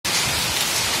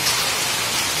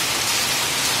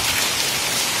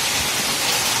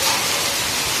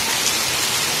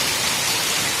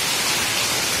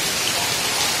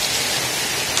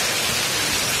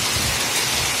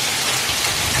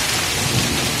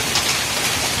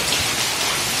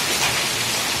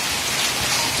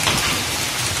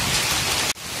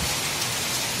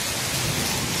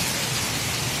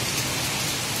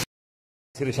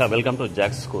Shirisha, welcome to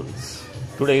Jack Schools.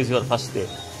 Today is your first day.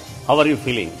 How are you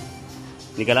feeling?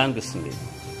 నీకు ఎలా అనిపిస్తుంది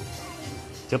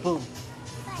చెప్పు.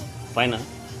 ఫైనా?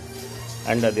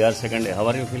 And the are second day. How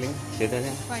are you feeling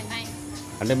Chaitanya?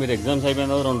 అంటే మీరు exams అయిపోయిన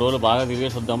తర్వాత 2 రోజులు బాగా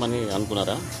తిరిగేసి వద్దామని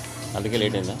అనుకున్నారా? అందుకే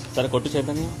లేట్ అయిందా? సరే కొట్టు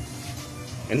చైతన్య.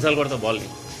 ఎన్నిసార్లు కొడతావు బాల్ని?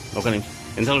 ఒక నిమిషం.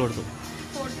 ఎన్నిసార్లు కొడతావు?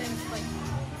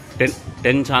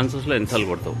 10 ఛాన్సెస్లో ఎన్నిసార్లు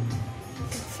కొడతావు?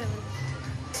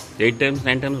 8 times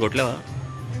 9 times కొట్టలేవా?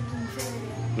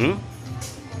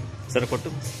 సరే కొట్టు.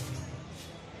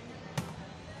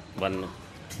 1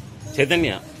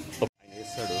 చైతన్య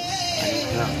వేస్తాడు.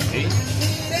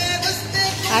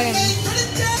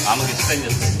 ఆమెకు ఎక్స్ప్లెయిన్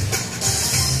చేస్తాడు.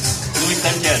 నువ్వు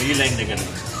ఇక్కడ చేయాలి ఈ లైన్ దగ్గర.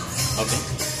 ఓకే,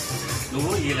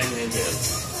 నువ్వు ఈ లైన్ ఏం చేయాలి.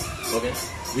 ఓకే,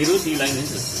 మీరు ఈ లైన్ ఏం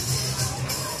చేస్తారు.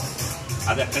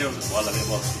 అది అక్కడే ఉంటుంది బాల్, అదే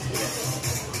బాల్. ఓకే,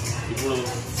 ఇప్పుడు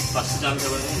ఫస్ట్ ఛాన్స్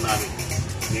ఎవరు? నాది.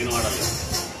 నేను వాడాలి.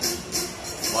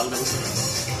 బాల్ తగ్గుతుంది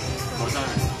కొడతా.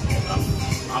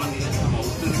 ఆమె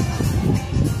అవుతుంది.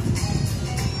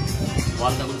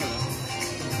 బాల్ తగ్గుతుందా?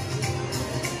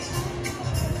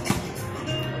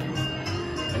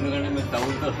 ఎందుకంటే మీరు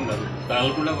తగులుతున్నారు.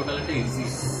 తగలకుండా కొట్టాలంటే ఈజీ,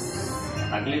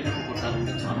 తగిలేటప్పుడు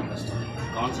కొట్టాలంటే చాలా కష్టం.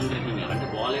 కాన్సన్ట్రేషన్ చేయాలంటే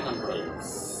బాలే కనపడాలి.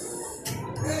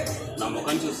 నా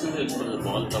ముఖం చూస్తుంది తెలిసిపోతుంది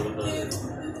బాల్ తగులుతుంది.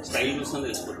 స్టైల్ చూస్తుంది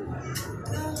తెలిసిపోతుంది.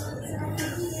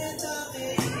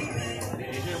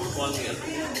 వేసేటప్పుడు బాల్ చేయాలి.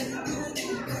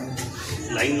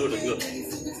 లైన్ చూడు.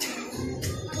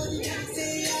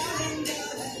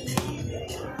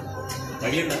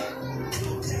 తగిలిందా?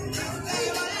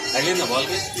 తగిలిందా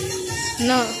బాల్కి?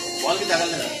 బాల్కి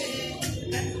తగలదా?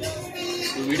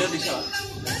 నువ్వు వీడియో తీసావా?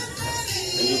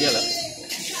 నేను చూపించాలా?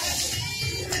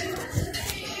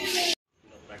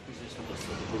 ప్రాక్టీస్ చేసినప్పుడు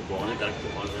వస్తుంది. ఇప్పుడు బాల్ కరెక్ట్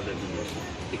కాన్సన్ట్రేషన్ చేస్తాం.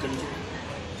 ఇక్కడ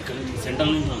నుంచి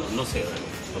సెంటర్ నుంచి అన్నీ వస్తాయి కదా.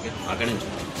 ఓకే, అక్కడి నుంచి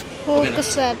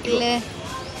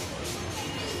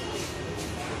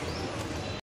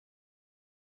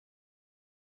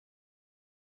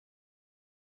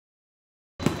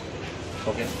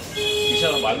ఓకే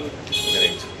తీసావా బాల్?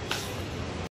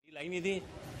 ఈ లైన్ ఇది,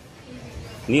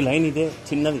 నీ లైన్ ఇదే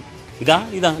చిన్నది. ఇదా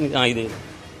ఇదా ఇదే.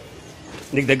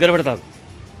 నీకు దగ్గర పెడతావు.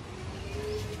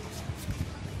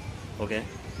 ఓకే,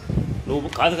 నువ్వు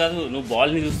కాదు నువ్వు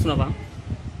బాల్ని చూస్తున్నావా?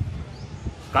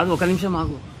 కాదు, ఒక నిమిషం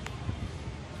ఆగు.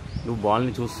 నువ్వు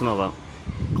బాల్ని చూస్తున్నావా?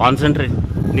 కాన్సన్ట్రేట్.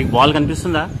 నీకు బాల్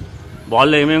కనిపిస్తుందా?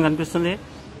 బాల్లో ఏమేమి కనిపిస్తుంది?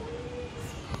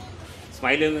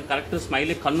 Smile correct.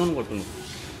 స్మైల్ కన్నుని కొట్టు నువ్వు.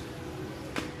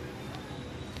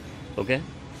 ఓకే,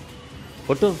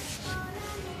 కొట్టు.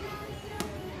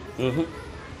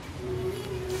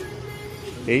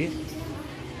 ఏయ్,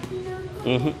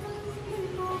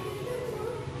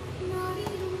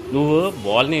 నువ్వు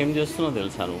బాల్ని ఏం చేస్తున్నావు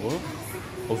తెలుసా? నువ్వు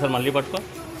ఒకసారి మళ్ళీ పట్టుకో.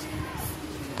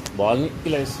 బాల్ని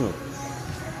ఇలా ఇస్తున్నావు.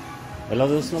 ఎలా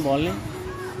చూస్తున్నావు బాల్ని?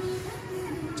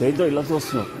 చేతితో ఇలా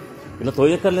చూస్తున్నావు. ఇలా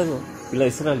తోయక్కర్లేదు, ఇలా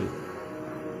ఇసిరాలి.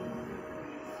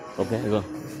 ఓకే, ఇగో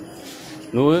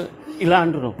నువ్వు ఇలా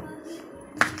అంటున్నావు.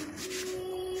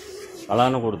 అలా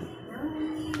అనకూడదు.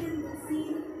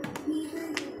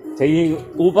 చెయ్యి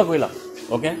ఊపకు ఇలా.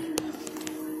 ఓకే,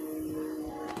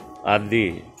 అది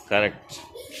కరెక్ట్.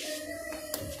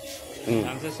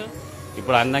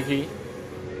 ఇప్పుడు అన్నకి,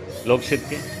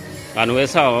 లోక్షిత్కి నువ్వు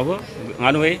వేసావా బాబు?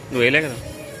 నువ్వు వేయలే కదా.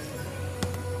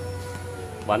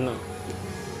 1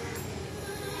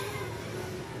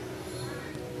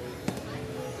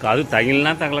 కాదు,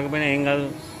 తగిలినా తగలకపోయినా ఏం కాదు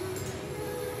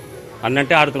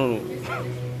అన్నట్టే ఆడుతున్నావు నువ్వు.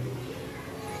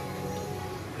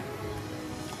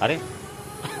 అరే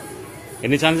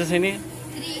ఎన్ని ఛాన్సెస్ అయినాయి?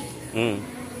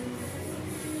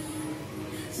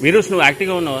 మీరు నువ్వు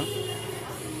యాక్టివ్గా ఉన్నావా?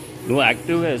 నువ్వు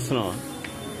యాక్టివ్గా వేస్తున్నావా?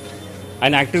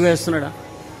 ఆయన యాక్టివ్గా వేస్తున్నాడా?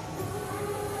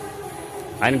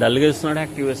 ఆయన డల్గా వేస్తున్నాడా?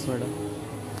 యాక్టివ్గా వేస్తున్నాడా?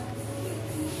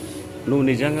 నువ్వు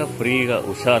నిజంగా ఫ్రీగా,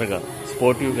 హుషారుగా,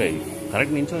 స్పోర్టివ్గా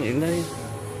కరెక్ట్ నించో. ఏంటది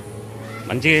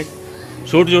మంచిగా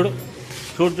షూట్ చూడు.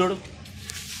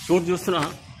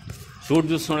 షూట్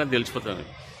చూస్తున్నా తెలిసిపోతుంది.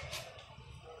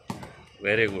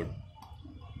 Very good.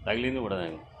 తగిలింది కూడా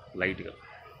లైట్గా.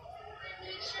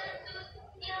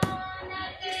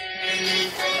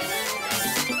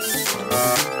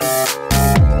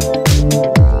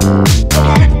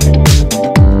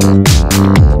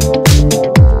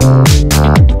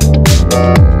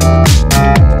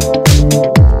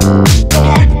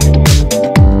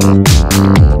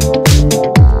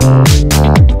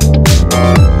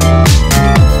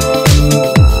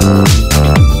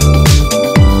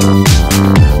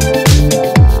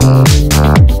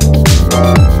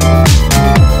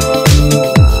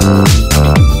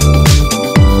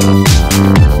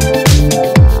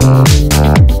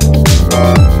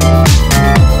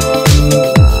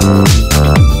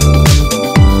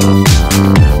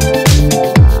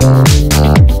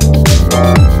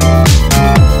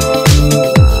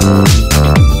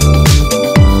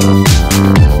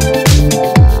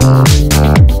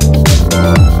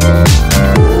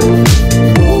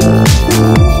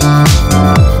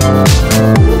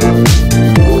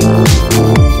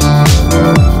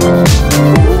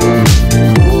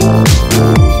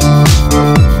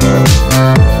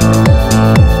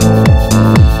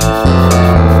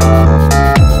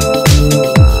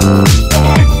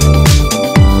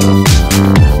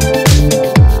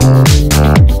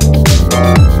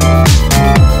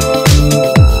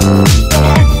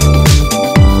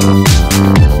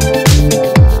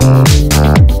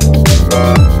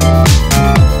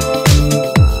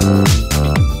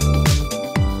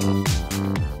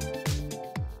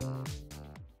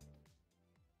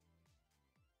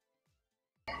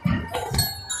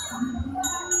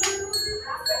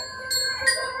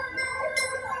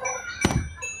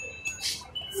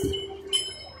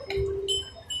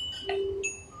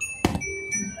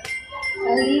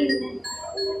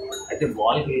 అయితే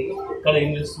బాల్కి ఎక్కడ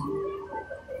ఏం చేస్తుంది?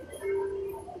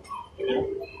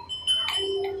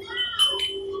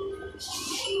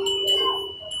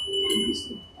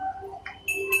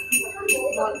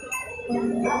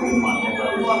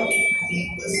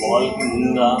 బాల్కి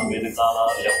ముందా వెనకాల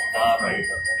లెఫ్టా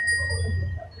రైట్?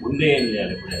 ముందే ఏం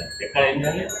చేయాలి? ఇప్పుడు ఎక్కడ ఏం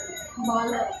చేయాలి?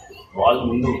 బాల్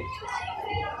ముందు.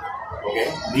 ఓకే,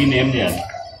 దీన్ని ఏం చేయాలి?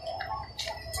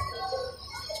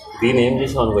 దీన్ని ఏం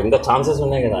చేసావు అనుకో, ఇంకా ఛాన్సెస్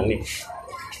ఉన్నాయి కదా అన్నీ.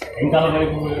 ఇంకా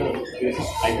వైపు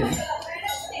అయితే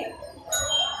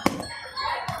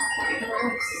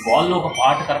బాల్లో ఒక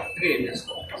పార్ట్ కరెక్ట్గా ఏం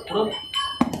చేసుకోవాలి. అప్పుడు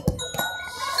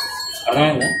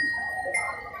అర్థమైందా?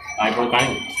 ఇప్పుడు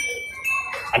కానీ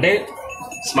అంటే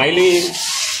స్మైలీ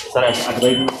సరే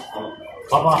అటువైపు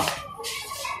పాపా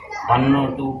 1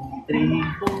 2 3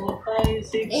 4 5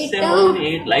 6 7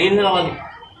 8 లైన్ రావాలి.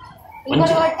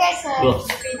 మంచి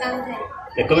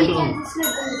ఎక్క పెట్టుకోండి.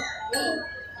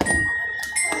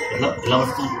 ఇలా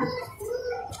పట్టుకోండి,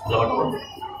 ఇలా పట్టుకోండి.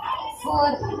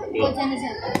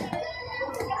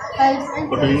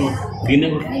 దీన్నే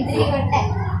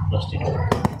ఫస్ట్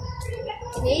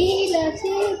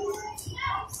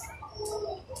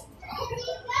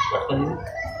పట్టుకోండి.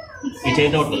 ఈ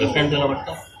చేతితో పట్టుకో, లెఫ్ట్ హ్యాండ్తో ఇలా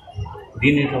పట్టుకో.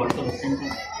 దీన్ని ఇట్లా పట్టుకో, లెఫ్ట్ హ్యాండ్తో.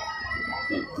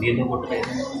 దీంతో పట్టుకో.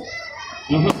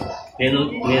 నేను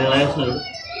ఎలా వేస్తున్నాడు?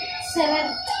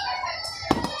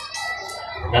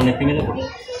 దాన్ని ఎత్తి మీద కొట్టు.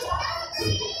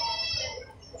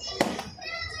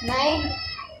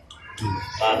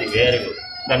 అది వేరే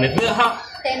దాన్ని ఎత్తి మీద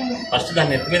ఫస్ట్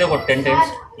దాన్ని ఎత్తి మీద కొట్టు 10 times.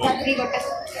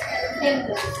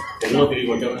 10లో 3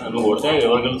 కొట్టావు. నువ్వు కొడితే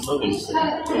ఎవరు గెలుస్తావు తెలుస్తుంది.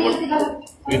 నువ్వు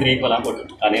 3 ఈక్వల్ కొట్టు.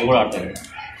 నేను కూడా ఆడతాను.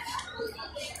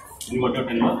 నువ్వు కొట్టావు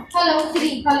 10లో.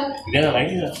 ఇదేనా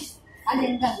right?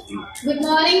 Good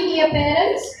morning, dear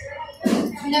parents.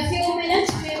 In a few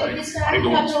minutes, we will be starting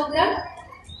the program.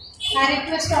 I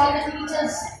request all the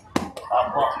teachers,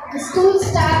 the school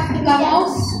staff to come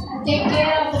out and take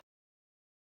care of the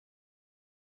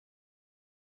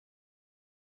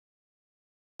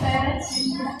parents.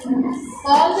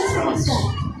 All the school staff.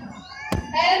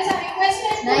 Parents are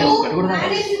requested to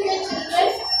manage with their children.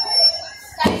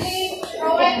 Kindly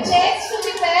provide checks to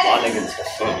the parents.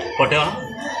 కొట్టేవా?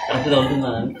 కరెక్ట్గా ఉంటుందా?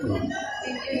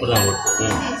 ఇప్పుడు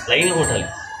line కొట్టాలి.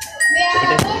 We are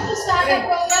about to start the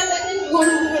program within few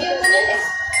minutes.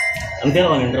 అంతే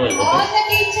వాళ్ళ interval. All the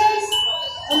teachers.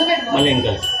 మళ్ళీ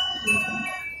ఇంకా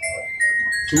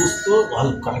చూస్తూ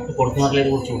వాళ్ళు కరెక్ట్ కొడుతున్నారు లేదు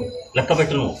కూడా చూడు. లెక్క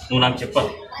పెట్టు. నువ్వు నాకు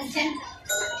చెప్పాలి.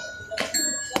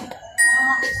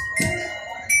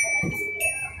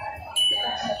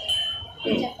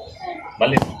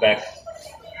 మళ్ళీ బ్యాక్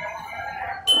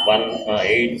 1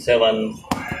 8 7.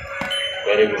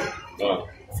 Very good.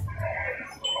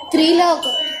 3లో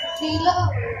 4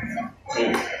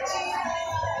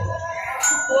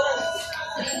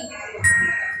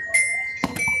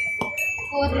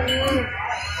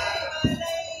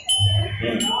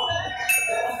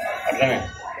 అట్లానే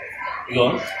ఇగో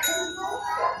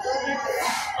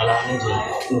అలా నుంచి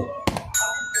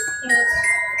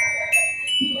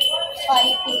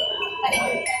 5 2 5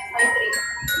 3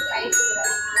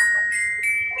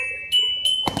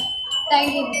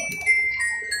 5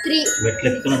 3 మెట్లు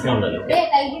ఎక్కుతున్నట్టే ఉండాలి.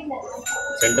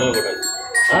 సెంటర్లో కూడా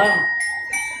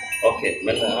ఓకే.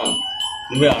 మెల్ల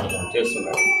నువ్వే ఆడదాం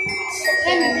చేస్తున్నావు.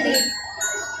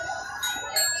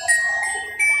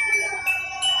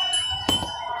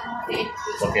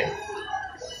 Okay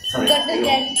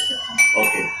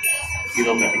okay. ఇది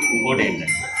ఒకటి. ఇంకోటి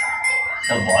ఏంటంటే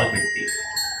సార్ బాల్ పెట్టి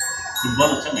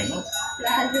ఫుట్బాల్ వచ్చా నేను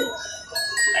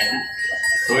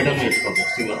చూడటం నేర్చుకోండి.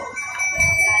 ఫస్ట్గా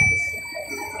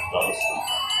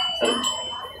సరే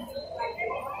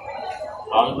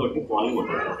రాళ్ళతోటి బాల్ని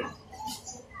కొట్టాలి. ఓకే,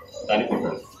 దాన్ని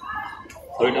కొట్టాలి.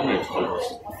 చూడటం నేర్చుకోవాలి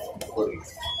ఫస్ట్.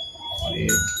 అది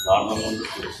దారుణంగా ఉంది.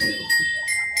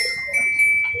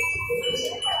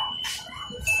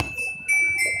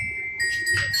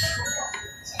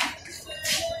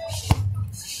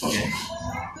 ఓకే,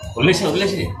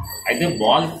 వదిలేసి అయితే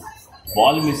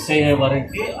బాల్ మిస్ అయ్యే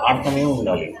వరకు ఆడుతూనే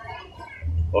ఉండాలి.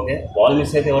 ఓకే, బాల్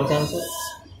మిస్ అయితే ఎవరి ఛాన్స్?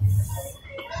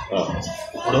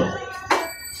 ఇప్పుడు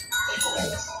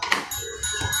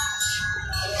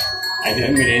అయితే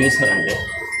మీరు ఏం చేస్తారంటే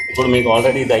ఇప్పుడు మీకు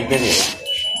ఆల్రెడీ ఇది అయిపోయింది.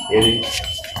 ఏది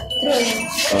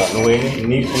నువ్వేది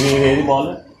నీది బాల్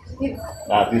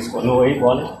తీసుకో. నువ్వు ఏ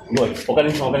బాల్ ఒక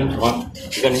నిమిషం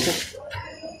ఇక్కడ నుంచి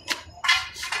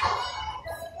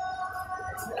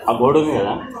ఆ గోడ ఉంది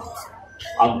కదా,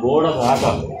 ఆ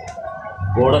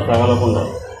గోడ తగలకుండా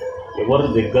ఎవరు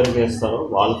దగ్గర చేస్తారో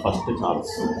వాళ్ళు ఫస్ట్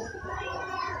ఛాన్స్.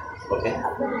 ఓకే,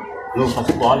 నువ్వు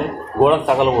ఫస్ట్ బాల్ గోడకు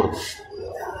తగలకూడదు.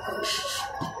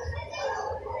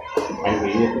 ఆయనకి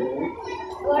ఏం చెప్తుంది,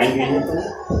 ఆయనకి ఏం చెప్తుంది,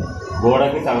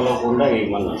 గోడకి తగలకుండా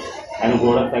వేయమన్నా. ఆయన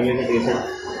గోడకి తగిలేటట్టు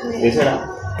వేసాడా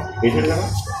కదా.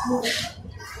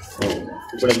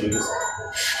 ఇప్పుడు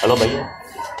హలో భయ్యా,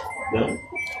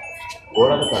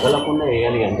 గోడకు తగలకుండా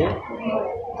వేయాలి అంటే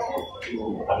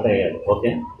అట్లా వేయాలి. ఓకే,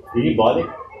 ఇది బాడీ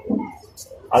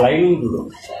ఆ లైన్ చూడు,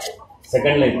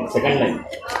 సెకండ్ లైన్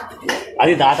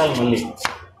అది దాటాలి. మళ్ళీ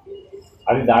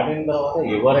అది దాటిన తర్వాత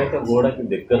ఎవరైతే గోడకి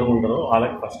దగ్గర ఉంటారో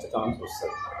వాళ్ళకి ఫస్ట్ ఛాన్స్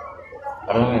వస్తుంది.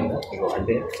 అర్థమైందా? ఇగో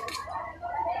అంటే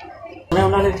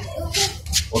ఉండాలి.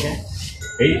 ఓకే,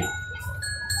 వెయ్యి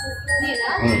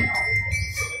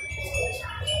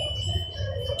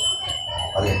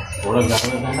అదే గోడకు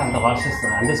దాటాలంటే అంత వాష్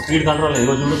చేస్తారు. అంటే స్పీడ్ కంట్రోల్.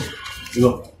 ఇగో చూడు,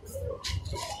 ఇగో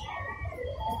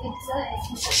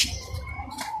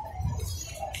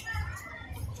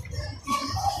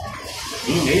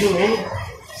వేయి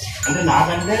అంటే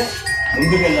నాకంటే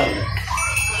ముందుకు వెళ్ళాలి.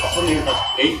 అప్పుడు నేను ఫస్ట్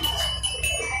వెయ్యి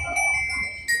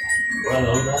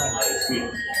స్పీడ్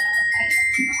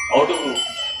అవుట్.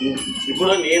 ఇప్పుడు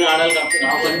నేను ఆడాలి కాబట్టి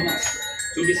నా పని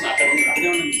చూపిస్తాను. అక్కడే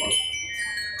ఉంది.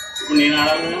 ఇప్పుడు నేను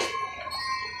ఆడాలి కదా,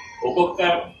 ఒక్కొక్క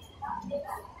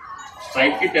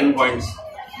స్ట్రైక్కి 10 points.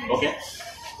 ఓకే,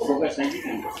 ఒక్కొక్క స్ట్రైక్కి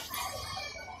 10 points.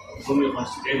 ఇప్పుడు మీరు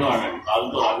ఫస్ట్ ఏదో ఆడండి,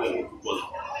 కాలుతో ఆడలేదు ఫుట్బాల్.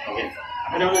 ఓకే,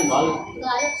 అక్కడే ఉన్నాయి బాల్.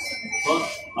 సో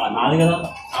నాది కదా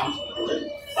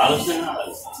కాలు వస్తేనే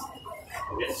ఆడాలి.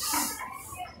 ఓకే,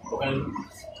 ఒక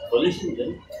పొజిషన్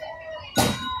 10.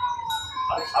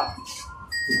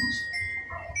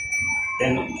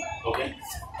 ఓకే,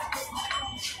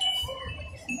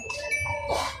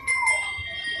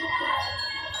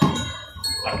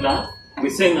 అట్లా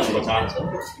మిస్ అయింది అనుకో ఛాన్స్,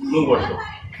 నువ్వు కొట్టు.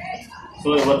 సో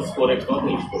ఎవరు స్కోర్ ఎక్కువ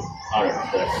తెలుసుకో,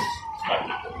 ఆడండి.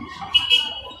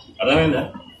 అర్థమైందా?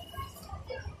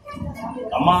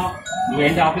 అమ్మా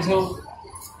నువ్వేంటి ఆఫీసు?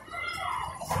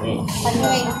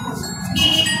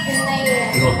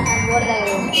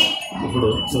 ఇప్పుడు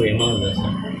నువ్వేమన్నా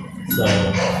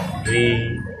సరే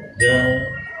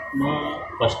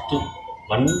ఫస్ట్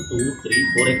 1 2 3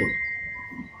 4 అయిపోతుంది.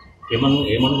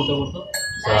 ఏమనుకుంటా కొడతావు?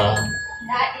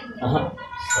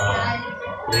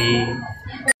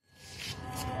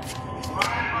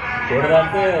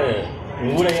 చూడదాంటే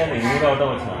నువ్వు కూడా అయ్యాలి. నువ్వు కూడా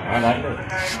అవుతావు వచ్చిన దాంట్లో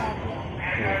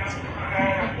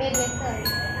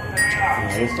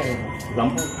వేస్ట్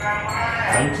గంపు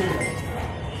లంచ్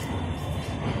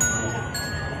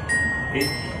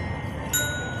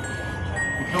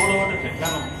ఇట్లా కూడా చెట్లా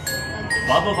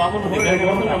బాబు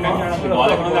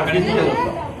అక్కడి నుంచి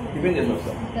టిఫిన్ చేసి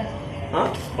వస్తా.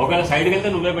 ఒకవేళ సైడ్కి వెళ్తే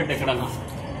నువ్వే పెట్టు ఎక్కడన్నా.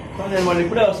 నేను మళ్ళీ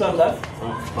ఇప్పుడే వస్తాను సార్.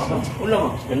 ఉండమ్మా,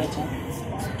 వెళ్ళొచ్చా?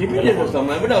 టిఫిన్ చేసి వస్తాం.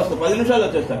 ఇప్పుడే వస్తాం, 10 నిమిషాలు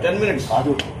వచ్చేస్తా. 10 minutes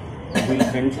కాదు,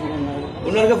 ఫ్రెండ్స్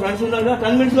ఉన్నారుగా, ఫ్రెండ్స్ ఉన్నారుగా.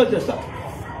 10 minutes వచ్చేస్తా.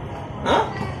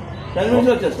 10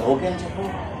 minutes వచ్చేస్తా. ఓకే అని చెప్పు.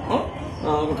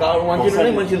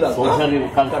 మంచిది ఒకసారి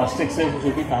ఫస్ట్ ఎక్సర్సైజ్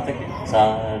చూపి తాతకి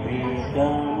సరిగా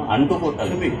అంటూ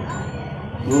కొట్టాలి.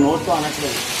 నువ్వు నోట్తో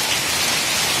అనట్లేదు.